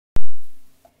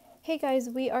Hey guys,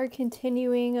 we are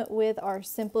continuing with our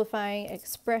simplifying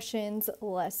expressions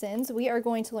lessons. We are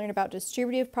going to learn about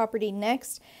distributive property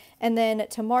next, and then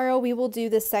tomorrow we will do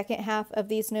the second half of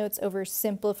these notes over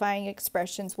simplifying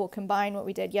expressions. We'll combine what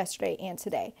we did yesterday and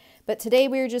today. But today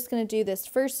we are just going to do this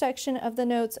first section of the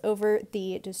notes over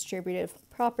the distributive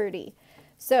property.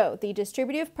 So the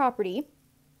distributive property,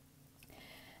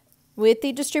 with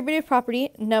the distributive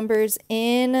property, numbers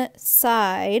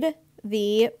inside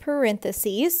the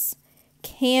parentheses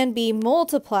can be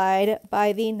multiplied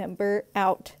by the number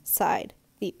outside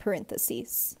the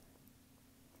parentheses.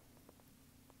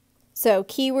 So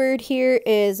keyword here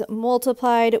is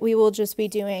multiplied. We will just be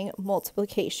doing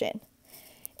multiplication.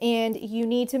 And you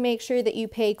need to make sure that you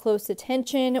pay close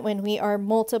attention when we are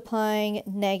multiplying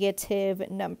negative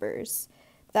numbers.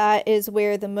 That is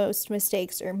where the most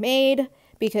mistakes are made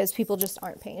because people just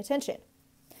aren't paying attention.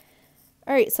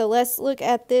 All right, so let's look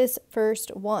at this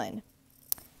first one.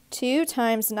 2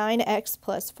 times 9x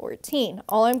plus 14.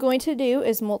 All I'm going to do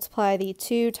is multiply the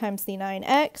 2 times the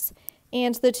 9x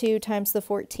and the 2 times the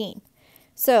 14.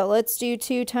 So let's do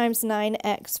 2 times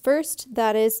 9x first.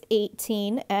 That is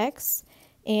 18x.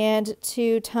 And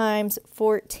 2 times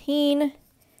 14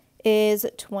 is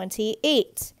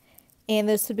 28. And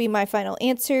this would be my final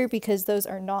answer because those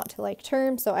are not like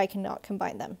terms, so I cannot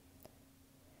combine them.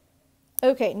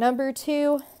 Okay, number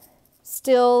 2,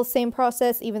 still same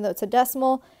process, even though it's a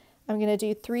decimal. I'm going to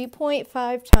do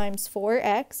 3.5 times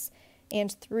 4x, and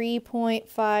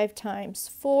 3.5 times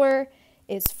 4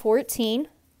 is 14,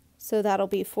 so that'll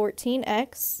be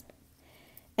 14x.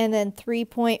 And then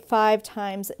 3.5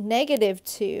 times negative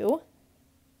 2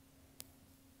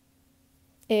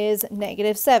 is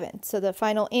negative 7. So the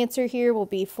final answer here will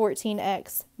be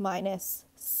 14x minus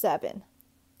 7.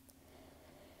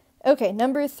 Okay,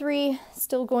 number 3,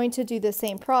 still going to do the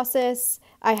same process.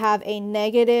 I have a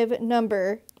negative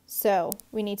number, so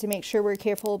we need to make sure we're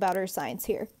careful about our signs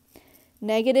here.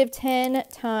 Negative 10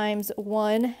 times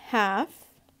 1/2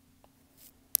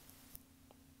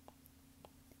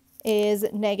 is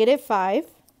negative 5.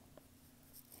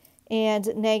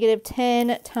 And negative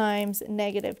 10 times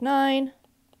negative 9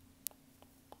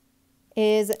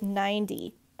 is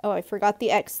 90. Oh, I forgot the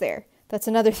x there. That's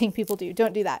another thing people do.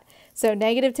 Don't do that. So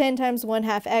negative 10 times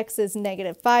 1/2 x is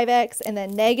negative 5x, and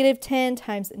then negative 10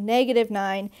 times negative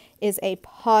 9 is a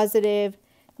positive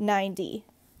 90.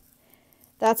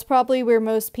 That's probably where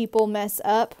most people mess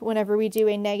up. Whenever we do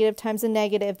a negative times a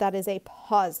negative, that is a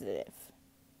positive.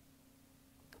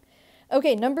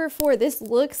 Okay, number 4, this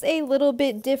looks a little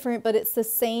bit different, but it's the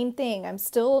same thing. I'm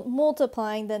still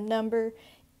multiplying the number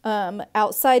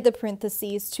outside the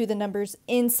parentheses to the numbers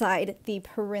inside the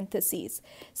parentheses.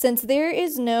 Since there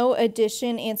is no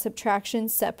addition and subtraction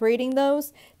separating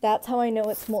those, that's how I know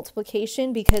it's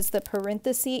multiplication, because the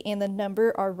parenthesis and the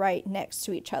number are right next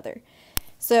to each other.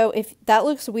 So if that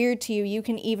looks weird to you, you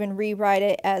can even rewrite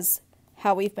it as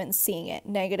how we've been seeing it,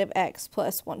 negative x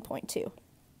plus 1.2.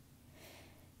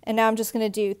 And now I'm just going to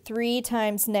do 3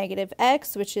 times negative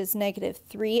x, which is negative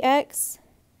 3x,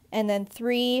 and then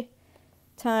 3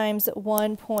 times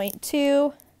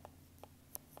 1.2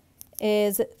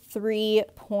 is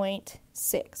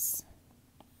 3.6.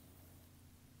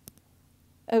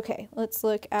 Okay, let's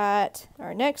look at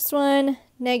our next one.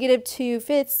 Negative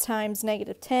 2/5 times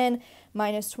negative 10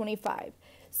 minus 25.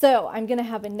 So I'm going to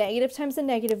have a negative times a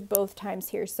negative both times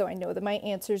here, so I know that my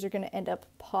answers are going to end up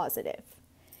positive.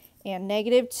 And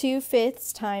negative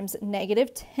 2/5 times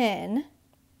negative 10.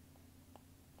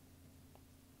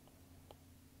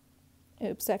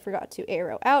 Oops, I forgot to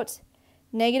arrow out.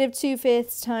 Negative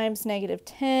 2/5 times negative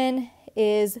 10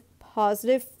 is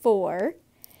positive 4.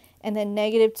 And then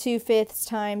negative 2/5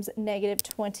 times negative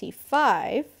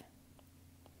 25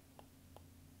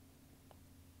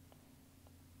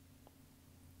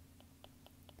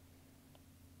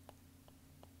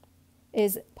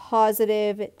 is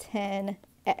positive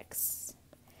 10x.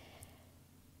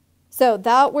 So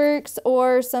that works,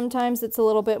 or sometimes it's a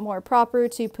little bit more proper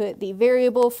to put the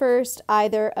variable first.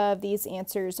 Either of these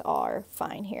answers are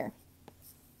fine here.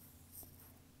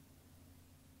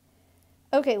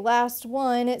 Okay, last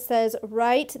one. It says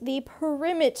write the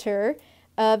perimeter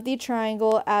of the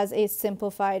triangle as a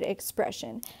simplified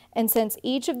expression. And since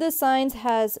each of the sides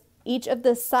has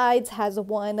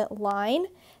one line,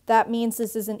 that means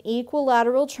this is an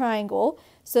equilateral triangle.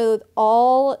 So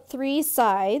all 3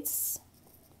 sides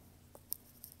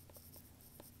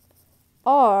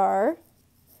are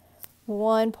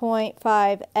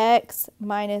 1.5x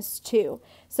minus 2.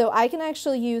 So I can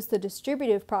actually use the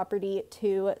distributive property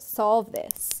to solve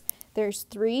this. There's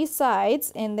 3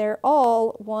 sides and they're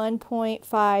all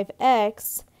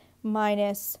 1.5x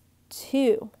minus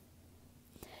 2.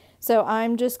 So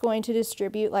I'm just going to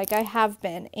distribute like I have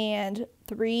been, and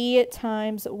 3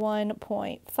 times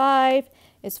 1.5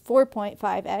 is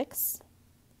 4.5x.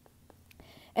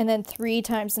 And then 3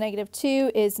 times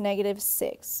 -2 is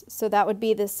 -6. So that would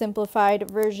be the simplified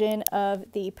version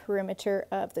of the perimeter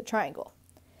of the triangle.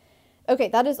 Okay,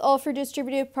 that is all for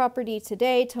distributive property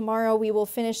today. Tomorrow we will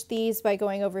finish these by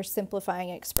going over simplifying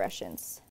expressions.